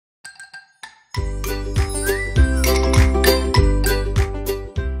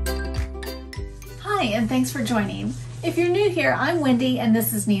thanks for joining. If you're new here, I'm Wendy and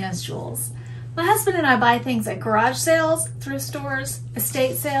this is Nina's Jewels. My husband and I buy things at garage sales, thrift stores,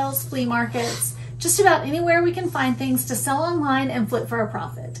 estate sales, flea markets, just about anywhere we can find things to sell online and flip for a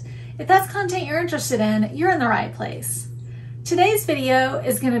profit. If that's content you're interested in, you're in the right place. Today's video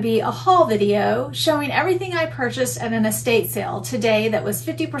is going to be a haul video showing everything I purchased at an estate sale today that was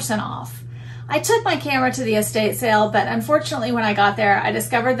 50% off. I took my camera to the estate sale, but unfortunately when I got there, I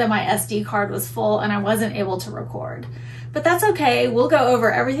discovered that my SD card was full and I wasn't able to record. But that's okay. We'll go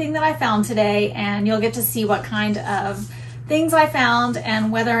over everything that I found today and you'll get to see what kind of things I found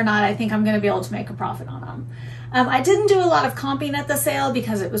and whether or not I think I'm going to be able to make a profit on them. I didn't do a lot of comping at the sale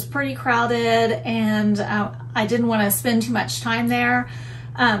because it was pretty crowded and I didn't want to spend too much time there.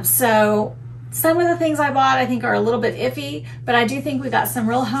 So some of the things I bought I think are a little bit iffy, but I do think we got some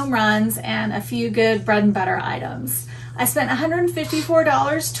real home runs and a few good bread and butter items. I spent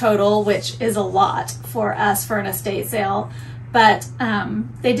 $154 total, which is a lot for us for an estate sale, but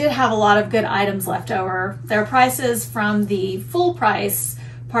they did have a lot of good items left over. Their prices from the full price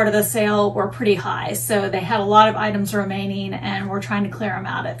part of the sale were pretty high, so they had a lot of items remaining and we're trying to clear them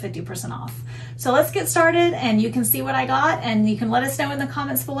out at 50% off. So let's get started and you can see what I got and you can let us know in the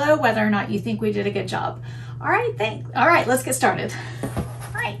comments below whether or not you think we did a good job. All right, thanks. All right, let's get started.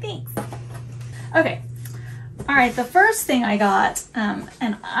 All right, thanks. Okay. All right, the first thing I got, and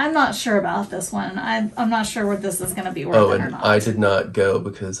I'm not sure about this one. I'm not sure what this is going to be worth it or not. I did not go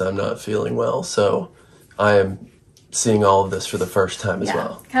because I'm not feeling well, so I am seeing all of this for the first time as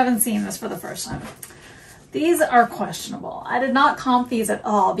well. Haven't seen this for the first time. These are questionable. I did not comp these at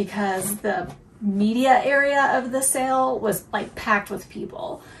all because the media area of the sale was like packed with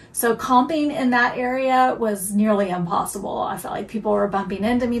people. So comping in that area was nearly impossible. I felt like people were bumping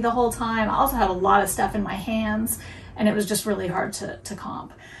into me the whole time. I also had a lot of stuff in my hands and it was just really hard to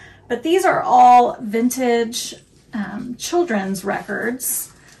comp. But these are all vintage children's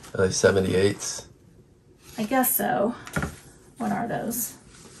records. Are they 78s? I guess so. What are those?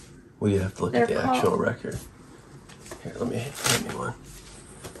 Well, you have to look at the actual record. Here, let me one.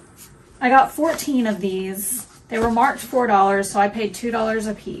 I got 14 of these. They were marked $4, so I paid $2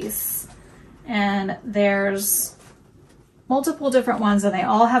 a piece. And there's multiple different ones, and they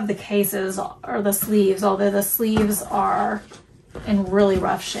all have the cases or the sleeves, although the sleeves are in really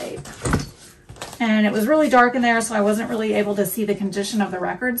rough shape. And it was really dark in there, so I wasn't really able to see the condition of the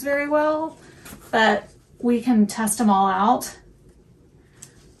records very well. But we can test them all out.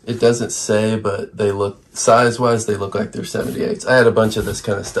 It doesn't say, but they look, size-wise, they look like they're 78s. I had a bunch of this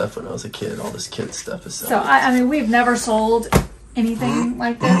kind of stuff when I was a kid. All this kid stuff is 78s. So, I mean, we've never sold anything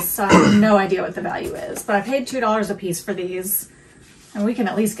like this, so I have no idea what the value is. But I paid $2 a piece for these, and we can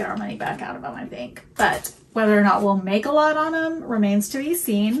at least get our money back out of them, I think. But whether or not we'll make a lot on them remains to be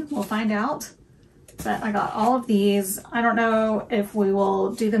seen. We'll find out. But I got all of these. I don't know if we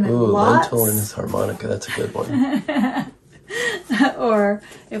will do them in lots. Lentil and his harmonica, that's a good one. Or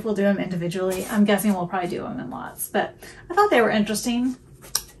if we'll do them individually. I'm guessing we'll probably do them in lots, but I thought they were interesting.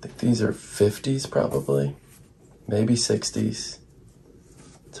 I think these are 50s probably, maybe 60s.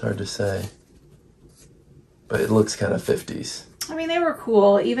 It's hard to say, but it looks kind of 50s. I mean, they were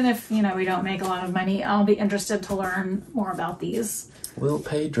cool. Even if, you know, we don't make a lot of money, I'll be interested to learn more about these. Will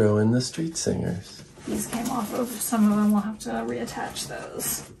Pedro and the Street Singers. These came off of, some of them we'll have to reattach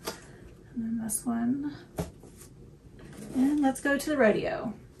those. And then this one. And let's go to the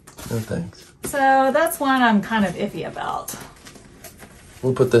rodeo. No thanks. So that's one I'm kind of iffy about.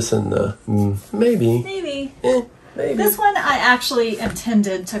 We'll put this in the maybe. Maybe. Maybe. This one I actually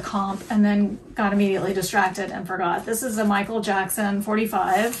intended to comp and then got immediately distracted and forgot. This is a Michael Jackson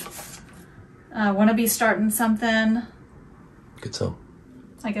 45. Wanna Be Starting Something. Good song.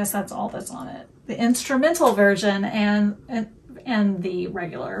 I guess that's all that's on it. The instrumental version and the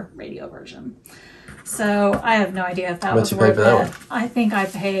regular radio version. So I have no idea if that was worth it. I think I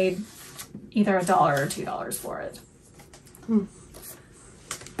paid either $1 or $2 for it.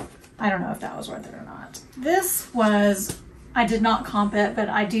 I don't know if that was worth it or not. This was, I did not comp it, but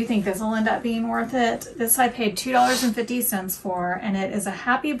I do think this will end up being worth it. This I paid $2.50 for, and it is a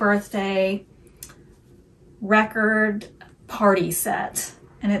happy birthday record party set.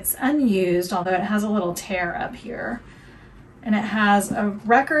 And it's unused, although it has a little tear up here. And it has a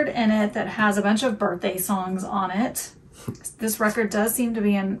record in it that has a bunch of birthday songs on it. This record does seem to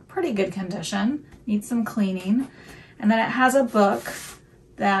be in pretty good condition, needs some cleaning. And then it has a book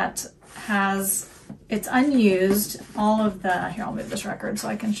that has, it's unused, all of the, here I'll move this record so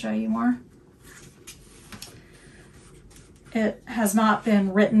I can show you more. It has not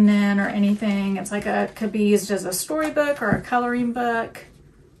been written in or anything. It's like a, could be used as a storybook or a coloring book.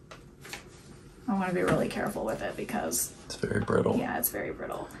 I want to be really careful with it because it's very brittle. Yeah, it's very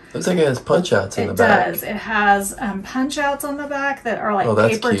brittle. Looks like it has punch outs in the back. It does. It has punch outs on the back that are like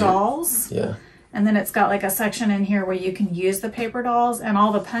paper cute. dolls. Yeah. And then it's got like a section in here where you can use the paper dolls, and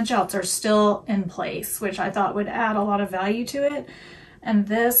all the punch outs are still in place, which I thought would add a lot of value to it. And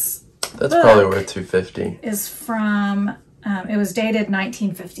this that's probably worth $250. Is from it was dated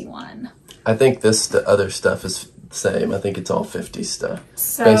 1951. I think the other stuff is the same. I think it's all 50s stuff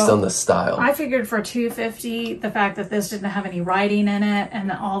based on the style. I figured for $250, the fact that this didn't have any writing in it and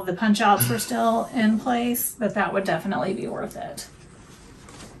that all the punch outs were still in place, that would definitely be worth it.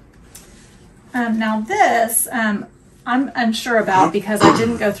 Now this, I'm unsure about because I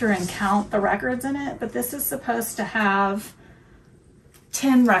didn't go through and count the records in it, but this is supposed to have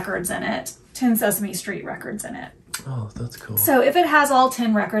 10 records in it, 10 Sesame Street records in it. Oh, that's cool. So if it has all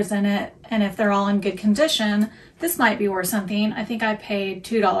 10 records in it, and if they're all in good condition, this might be worth something. I think I paid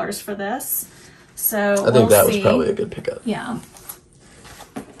 $2 for this. So I think that was probably a good pickup. Yeah.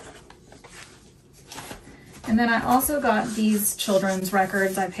 And then I also got these children's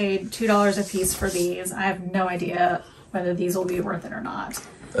records. I paid $2 a piece for these. I have no idea whether these will be worth it or not.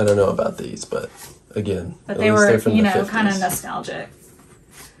 I don't know about these, but again, but they were, you know, kind of nostalgic.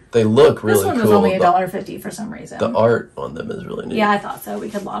 They look really cool. This one was only $1.50 for some reason. The art on them is really neat. Yeah, I thought so. We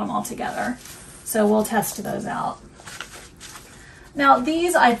could lot them all together. So we'll test those out. Now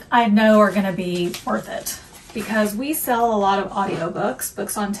these I know are going to be worth it because we sell a lot of audiobooks,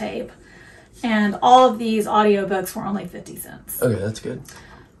 books on tape. And all of these audiobooks were only 50 cents. Okay, that's good.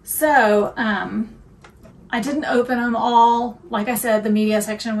 So, I didn't open them all. Like I said, the media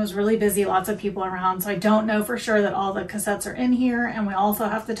section was really busy, lots of people around. So I don't know for sure that all the cassettes are in here, and we also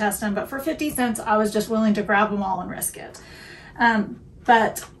have to test them. But for 50 cents, I was just willing to grab them all and risk it.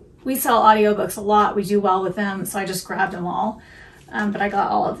 But we sell audiobooks a lot. We do well with them, so I just grabbed them all. But I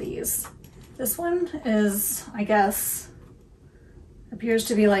got all of these. This one is, I guess, appears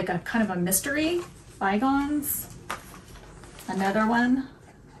to be like a kind of a mystery. Bygones. Another one.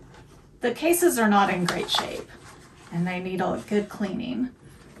 The cases are not in great shape and they need a good cleaning.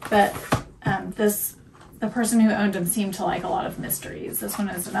 But the person who owned them seemed to like a lot of mysteries. This one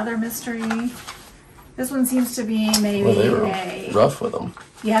is another mystery. This one seems to be maybe they were rough with them.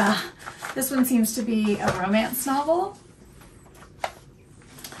 Yeah. This one seems to be a romance novel.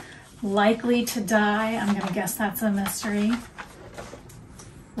 Likely to Die. I'm going to guess that's a mystery.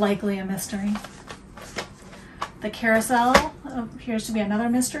 Likely a mystery. The Carousel appears to be another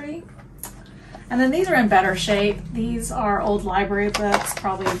mystery. And then these are in better shape. These are old library books,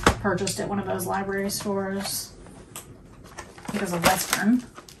 probably purchased at one of those library stores. I think it was a Western.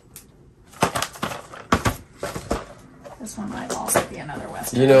 This one might also be another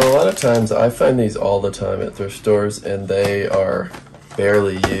Western. You know, a lot of times I find these all the time at thrift stores and they are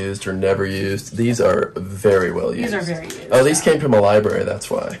barely used or never used. These are very well used. These are very used. Oh, these came from a library, that's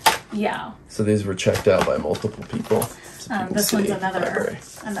why. Yeah. So these were checked out by multiple people. So this one's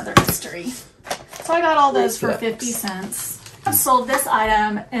another mystery. So I got all those for 50 cents. I've sold this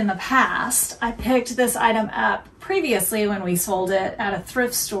item in the past. I picked this item up previously when we sold it at a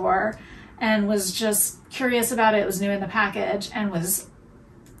thrift store and was just curious about it. It was new in the package and was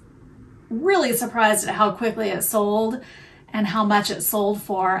really surprised at how quickly it sold and how much it sold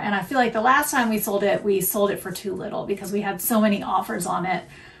for. And I feel like the last time we sold it for too little because we had so many offers on it.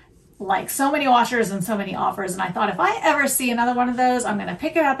 Like so many washers and so many offers. And I thought if I ever see another one of those, I'm going to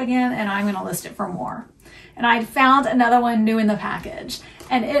pick it up again and I'm going to list it for more. And I found another one new in the package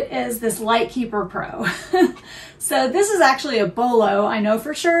and it is this Lightkeeper Pro. So this is actually a Bolo. I know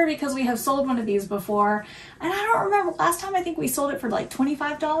for sure because we have sold one of these before. And I don't remember last time, I think we sold it for like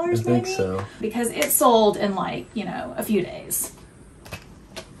 $25 maybe. I think so. Because it sold in like, you know, a few days.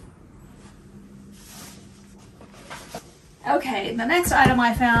 Okay, the next item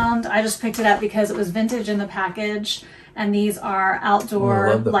I found, I just picked it up because it was vintage in the package, and these are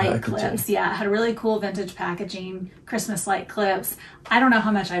outdoor light clips. Yeah, it had really cool vintage packaging, Christmas light clips. I don't know how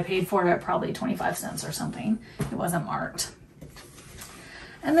much I paid for it, probably 25 cents or something. It wasn't marked.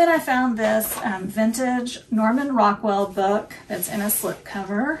 And then I found this vintage Norman Rockwell book that's in a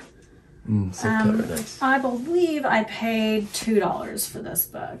slipcover. Slipcover, nice. I believe I paid $2 for this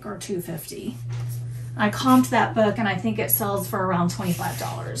book, or $2.50. I comped that book and I think it sells for around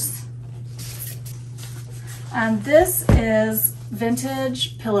 $25. And this is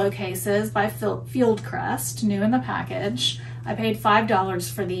vintage pillowcases by Fieldcrest, new in the package. I paid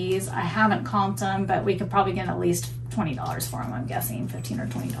 $5 for these. I haven't comped them, but we could probably get at least $20 for them, I'm guessing. $15 or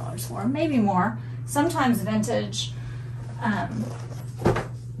 $20 for them, maybe more. Sometimes vintage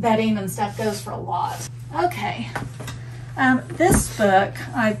bedding and stuff goes for a lot. Okay. This book,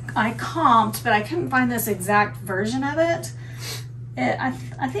 I comped, but I couldn't find this exact version of it. I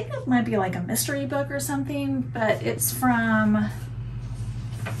think it might be like a mystery book or something, but it's from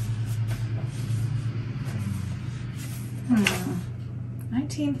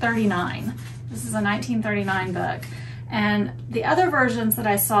 1939. This is a 1939 book. And the other versions that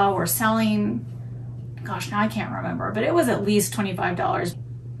I saw were selling, gosh, now I can't remember, but it was at least $25.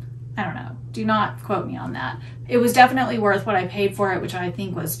 I don't know. Do not quote me on that. It was definitely worth what I paid for it, which I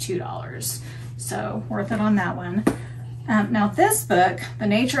think was $2. So worth it on that one. Now this book, The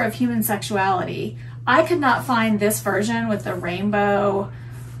Nature of Human Sexuality, I could not find this version with the rainbow.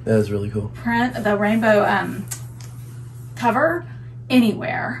 That is really cool. Print, the rainbow cover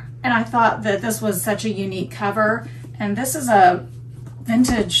anywhere. And I thought that this was such a unique cover. And this is a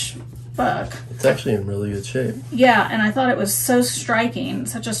vintage book. It's actually in really good shape. Yeah, and I thought it was so striking,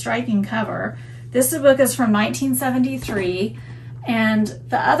 such a striking cover. This book is from 1973, and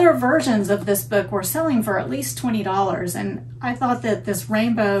the other versions of this book were selling for at least $20, and I thought that this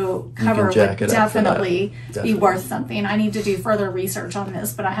rainbow cover would definitely be worth something. I need to do further research on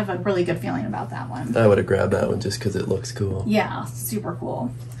this, but I have a really good feeling about that one. I would have grabbed that one just because it looks cool. Yeah, super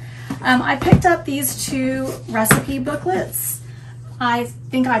cool. I picked up these two recipe booklets. I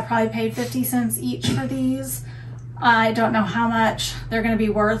think I probably paid 50 cents each for these. I don't know how much they're going to be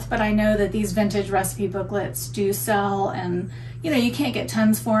worth, but I know that these vintage recipe booklets do sell, and you know, you can't get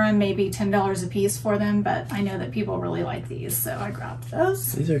tons for them, maybe $10 a piece for them, but I know that people really like these, so I grabbed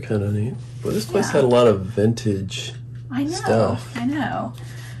those. These are kind of neat. Well, this place had a lot of vintage stuff. I know.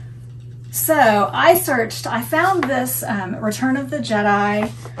 So I searched, I found this Return of the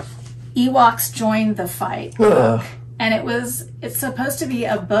Jedi, Ewoks Join the Fight book. And it's supposed to be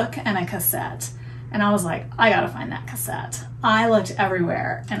a book and a cassette. And I was like, I gotta find that cassette. I looked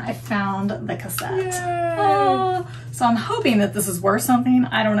everywhere and I found the cassette. Oh, so I'm hoping that this is worth something.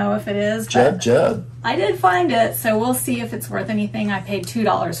 I don't know if it is. Jub. I did find it, so we'll see if it's worth anything. I paid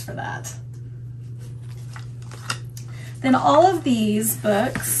 $2 for that. Then all of these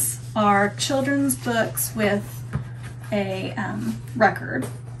books are children's books with a record.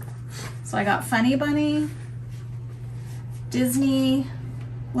 So I got Funny Bunny, Disney,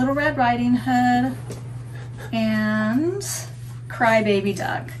 Little Red Riding Hood, and Cry Baby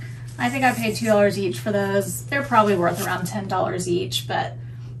Duck. I think I paid $2 each for those. They're probably worth around $10 each, but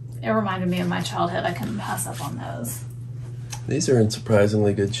it reminded me of my childhood. I couldn't pass up on those. These are in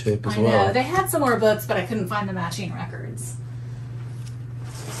surprisingly good shape as well. I know. They had some more books, but I couldn't find the matching records.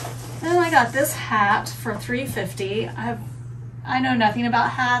 And I got this hat for $3.50. I know nothing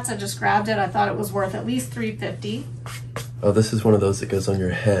about hats. I just grabbed it. I thought it was worth at least $3.50. Oh, this is one of those that goes on your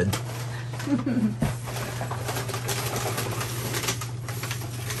head.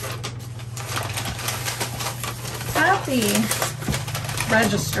 At the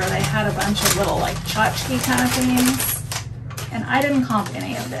register, they had a bunch of little like tchotchke kind of things, and I didn't comp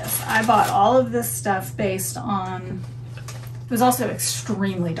any of this. I bought all of this stuff based on, it was also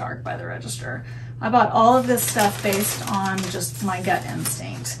extremely dark by the register. I bought all of this stuff based on just my gut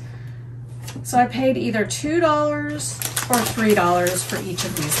instinct. So I paid either $2 or $3 for each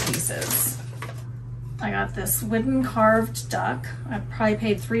of these pieces. I got this wooden carved duck. I probably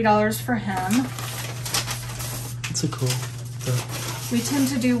paid $3 for him. It's a cool duck. We tend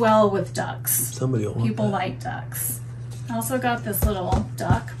to do well with ducks. Somebody will want People that. like ducks. I also got this little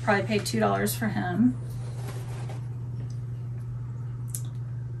duck. Probably paid $2 for him.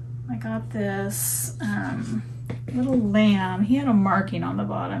 I got this little lamb. He had a marking on the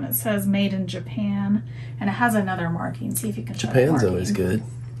bottom. It says made in Japan, and it has another marking. See if you can show the Japan's always good.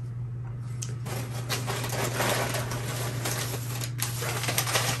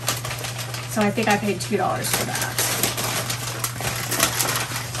 So I think I paid $2 for that.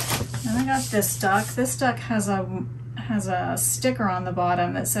 Then I got this duck. This duck has a sticker on the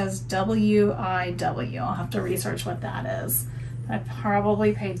bottom that says WIW. I'll have to research what that is. I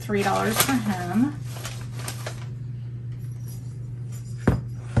probably paid $3 for him.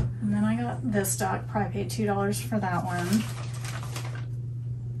 And then I got this duck, probably paid $2 for that one.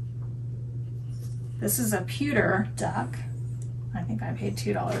 This is a pewter duck. I think I paid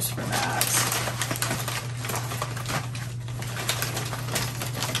 $2 for that.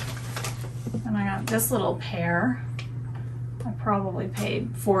 And I got this little pair. I probably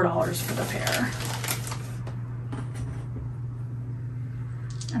paid $4 for the pair.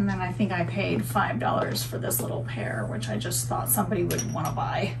 And then I think I paid $5 for this little pair, which I just thought somebody would want to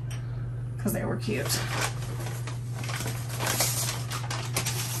buy because they were cute.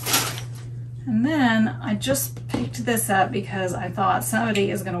 And then I just picked this up because I thought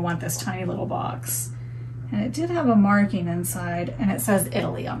somebody is going to want this tiny little box. And it did have a marking inside, and it says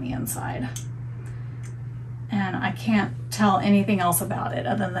Italy on the inside. And I can't tell anything else about it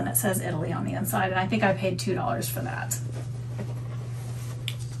other than it says Italy on the inside, and I think I paid $2 for that.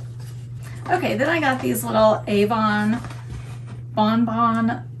 Okay, then I got these little Avon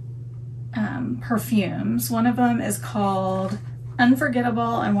Bonbon perfumes. One of them is called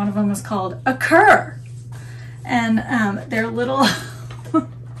Unforgettable, and one of them is called Occur. And they're little,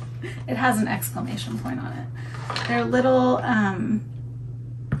 it has an exclamation point on it. They're little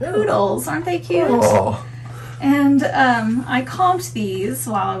poodles, aren't they cute? Oh. And I comped these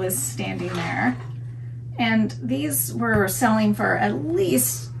while I was standing there, and these were selling for at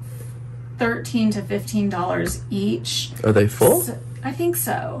least $13 to $15 each. Are they full? So, I think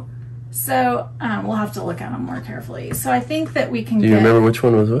so. So we'll have to look at them more carefully. So I think that we can Do you remember which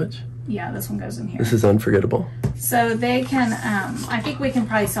one was which? Yeah, this one goes in here. This is Unforgettable. So they can, I think we can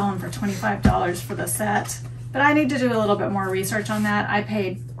probably sell them for $25 for the set, but I need to do a little bit more research on that. I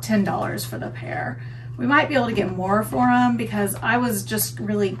paid $10 for the pair. We might be able to get more for them because I was just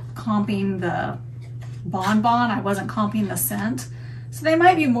really comping the bonbon. I wasn't comping the scent. So they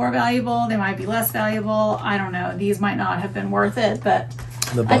might be more valuable. They might be less valuable. I don't know. These might not have been worth it, but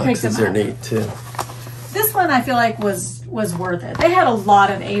the boxes are neat too. This one I feel like was worth it. They had a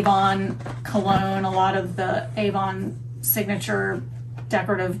lot of Avon cologne, a lot of the Avon signature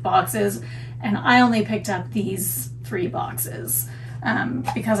decorative boxes, and I only picked up these 3 boxes.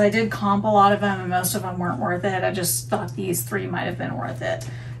 Because I did comp a lot of them and most of them weren't worth it. I just thought these 3 might have been worth it.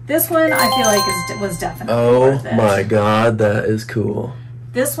 This one I feel like was definitely worth it. Oh my God, that is cool.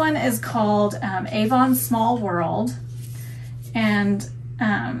 This one is called Avon Small World, and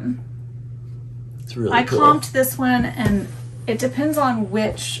it's really I cool. comped this one, and it depends on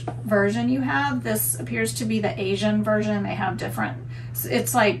which version you have. This appears to be the Asian version. They have different,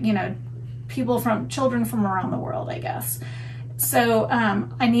 it's like, you know, children from around the world, I guess. So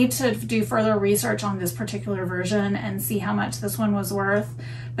I need to do further research on this particular version and see how much this one was worth,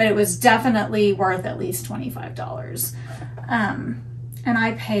 but it was definitely worth at least $25. And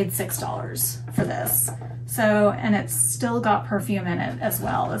I paid $6 for this. So, and it's still got perfume in it as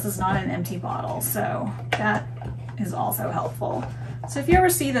well. This is not an empty bottle, so that is also helpful. So if you ever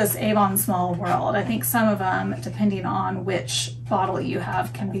see this Avon Small World, I think some of them, depending on which bottle you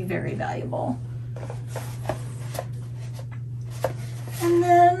have, can be very valuable. And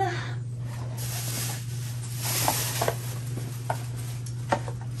then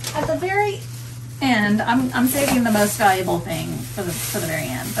at the very end, I'm saving the most valuable thing for the very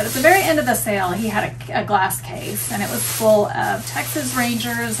end. But at the very end of the sale, he had a glass case, and it was full of Texas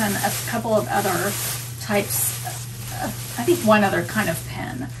Rangers and a couple of other types. I think one other kind of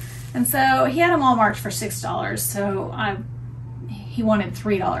pen. And so he had them all marked for $6. So he wanted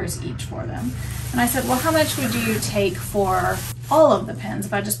 $3 each for them. And I said, well, how much would you take for all of the pens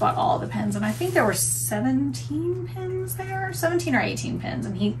if I just bought all of the pens? And I think there were 17 pens there, 17 or 18 pens.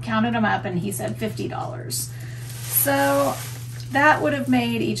 And he counted them up and he said $50. So that would have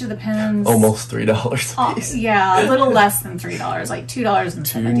made each of the pens almost $3 a piece. Yeah, a little less than $3, like $2.70.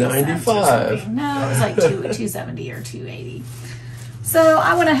 $2.95. No, it was like $2.70 or $2.80. So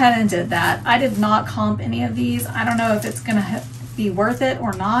I went ahead and did that. I did not comp any of these. I don't know if it's gonna be worth it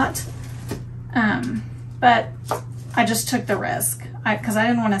or not. But I just took the risk because I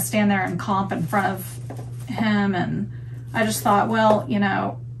didn't want to stand there and comp in front of him, and I just thought, well, you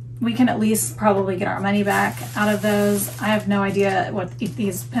know, we can at least probably get our money back out of those. I have no idea if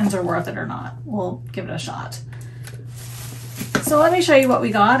these pens are worth it or not. We'll give it a shot. So let me show you what we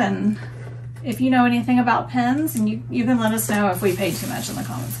got, and if you know anything about pens, and you can let us know if we paid too much in the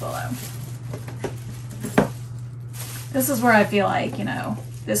comments below. This is where I feel like, you know,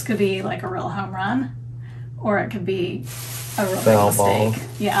 this could be like a real home run, or it could be a real mistake.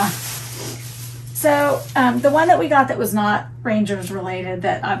 Yeah. So the one that we got that was not Rangers related,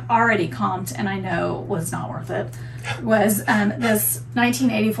 that I've already comped and I know was not worth it, was this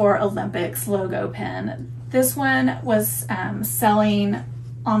 1984 Olympics logo pen. This one was selling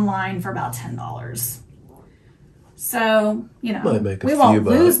online for about $10. So, you know, we won't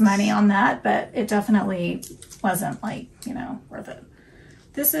lose money on that, but it definitely wasn't, like, you know, worth it.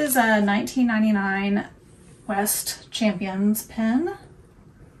 This is a 1999 West Champions pen.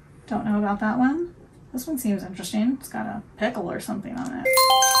 Don't know about that one. This one seems interesting. It's got a pickle or something on it.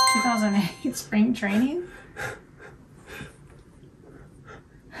 2008 spring training.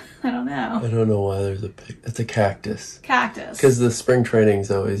 I don't know. I don't know why there's a pickle. It's a cactus. Cactus. Because the spring training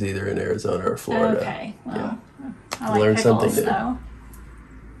is always either in Arizona or Florida. Okay. Well, yeah. I like Learn pickles, something new. though.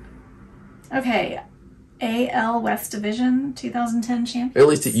 Okay. AL West Division 2010 champion. Or at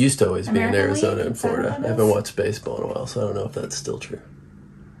least it used to always be in American Arizona League? and Is that Florida. what it I haven't is? watched baseball in a while, so I don't know if that's still true.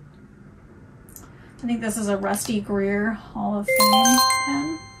 I think this is a Rusty Greer Hall of Fame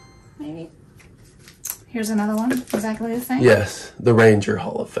pen, maybe. Here's another one, exactly the same. Yes, the Ranger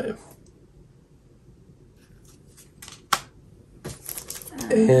Hall of Fame.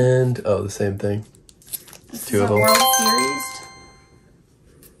 And, oh, the same thing. This Two is of a them. World Series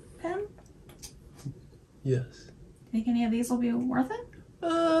pen. Yes. Think any of these will be worth it?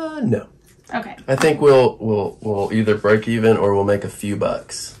 No. Okay. I think we'll either break even or we'll make a few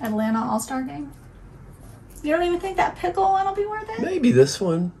bucks. Atlanta All-Star Game. You don't even think that Pickle one will be worth it? Maybe this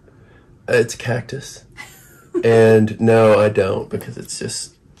one. It's cactus. And no, I don't, because it's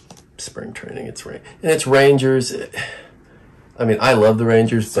just spring training. It's rain, and it's Rangers. I mean, I love the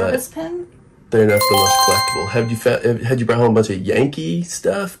Rangers, Service but pen? they're not the most collectible. Had you brought home a bunch of Yankee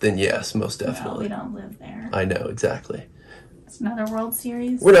stuff? Then yes, most No, definitely. we don't live there. I know exactly. It's another World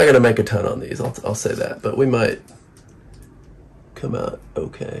Series. We're not gonna make a ton on these. I'll say that, but we might come out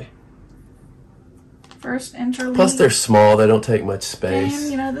okay. First interleague. Plus, they're small. They don't take much game. space.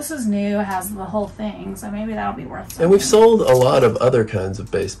 You know, this is new. It has the whole thing, so maybe that'll be worth something. And we've sold a lot of other kinds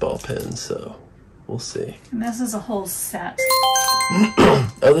of baseball pins, so we'll see. And this is a whole set.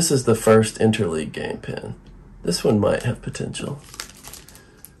 Oh, this is the first interleague game pin. This one might have potential.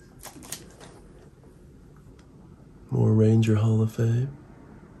 More Ranger Hall of Fame.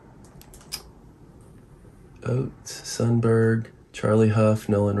 Oates, Sundberg, Charlie Huff,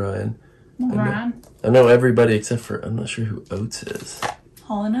 Nolan Ryan. Ryan. I know everybody except for, I'm not sure who Oates is.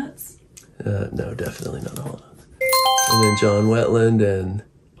 Hall & Oates. No, definitely not Hall & Oates. And then John Wetland and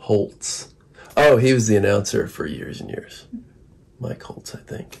Holtz. Oh, he was the announcer for years and years. Mike Holtz, I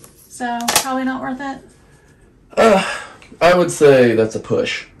think. So, probably not worth it? I would say that's a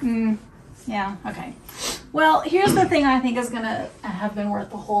push. Yeah, okay. Well, here's the thing I think is going to have been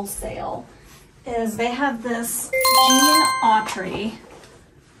worth the whole sale. Is they have this Gene Autry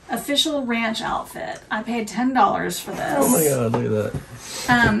official ranch outfit. I paid $10 for this. Oh my god, look at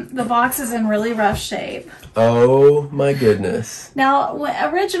that. The box is in really rough shape. Oh my goodness. Now,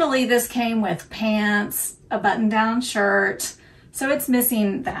 originally this came with pants, a button-down shirt, so it's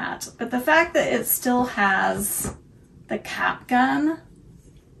missing that. But the fact that it still has the cap gun,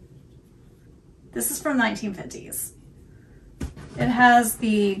 this is from 1950s. It has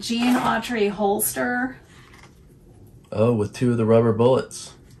the Gene Autry holster. Oh, with two of the rubber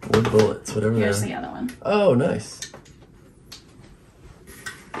bullets. Wood bullets, whatever they are. Here's the other one. Oh, nice.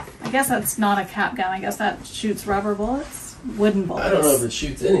 I guess that's not a cap gun. I guess that shoots rubber bullets, wooden bullets. I don't know if it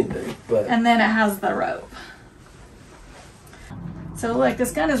shoots anything, but... And then it has the rope. So like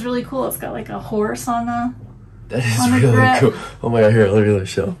this gun is really cool. It's got like a horse on the That is on the really grip. cool. Oh my god, here, look at the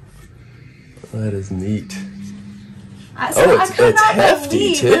show. That is neat. I it's could not hefty,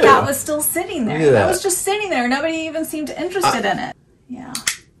 believe too. that was still sitting there. Look at That that. was just sitting there. Nobody even seemed interested in it. Yeah.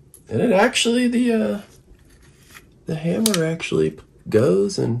 And it actually, the hammer actually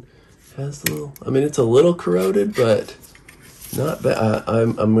goes and has the little, I mean, it's a little corroded, but not bad.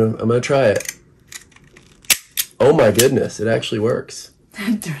 I'm gonna try it. Oh my goodness, it actually works.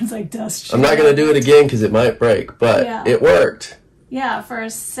 There's like dust. I'm not gonna do it again because it might break, but Yeah. it worked. Yeah, for a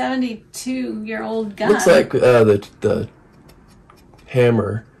 72-year-old gun. Looks like the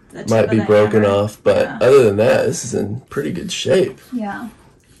hammer The tip might of be the broken hammer. off, but Yeah. other than that, this is in pretty good shape. Yeah.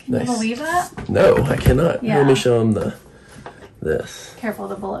 Can Nice. you believe that? No, I cannot. Yeah. Let me show them this. Careful,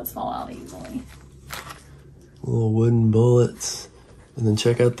 the bullets fall out easily. Little wooden bullets. And then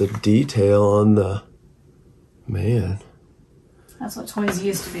check out the detail on the, man. That's what toys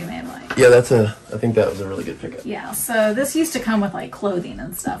used to be made like. Yeah, I think that was a really good pickup. Yeah, so this used to come with like clothing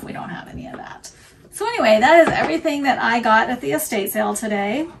and stuff. We don't have any of that. So anyway, that is everything that I got at the estate sale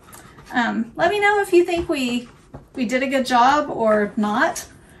today. Let me know if you think we did a good job or not.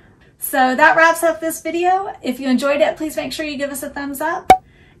 So that wraps up this video. If you enjoyed it, please make sure you give us a thumbs up.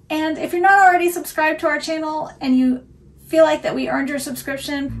 And if you're not already subscribed to our channel and you feel like that we earned your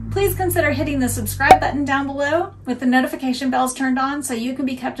subscription, please consider hitting the subscribe button down below with the notification bells turned on so you can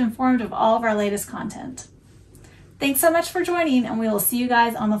be kept informed of all of our latest content. Thanks so much for joining, and we will see you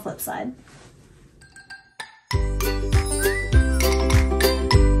guys on the flip side.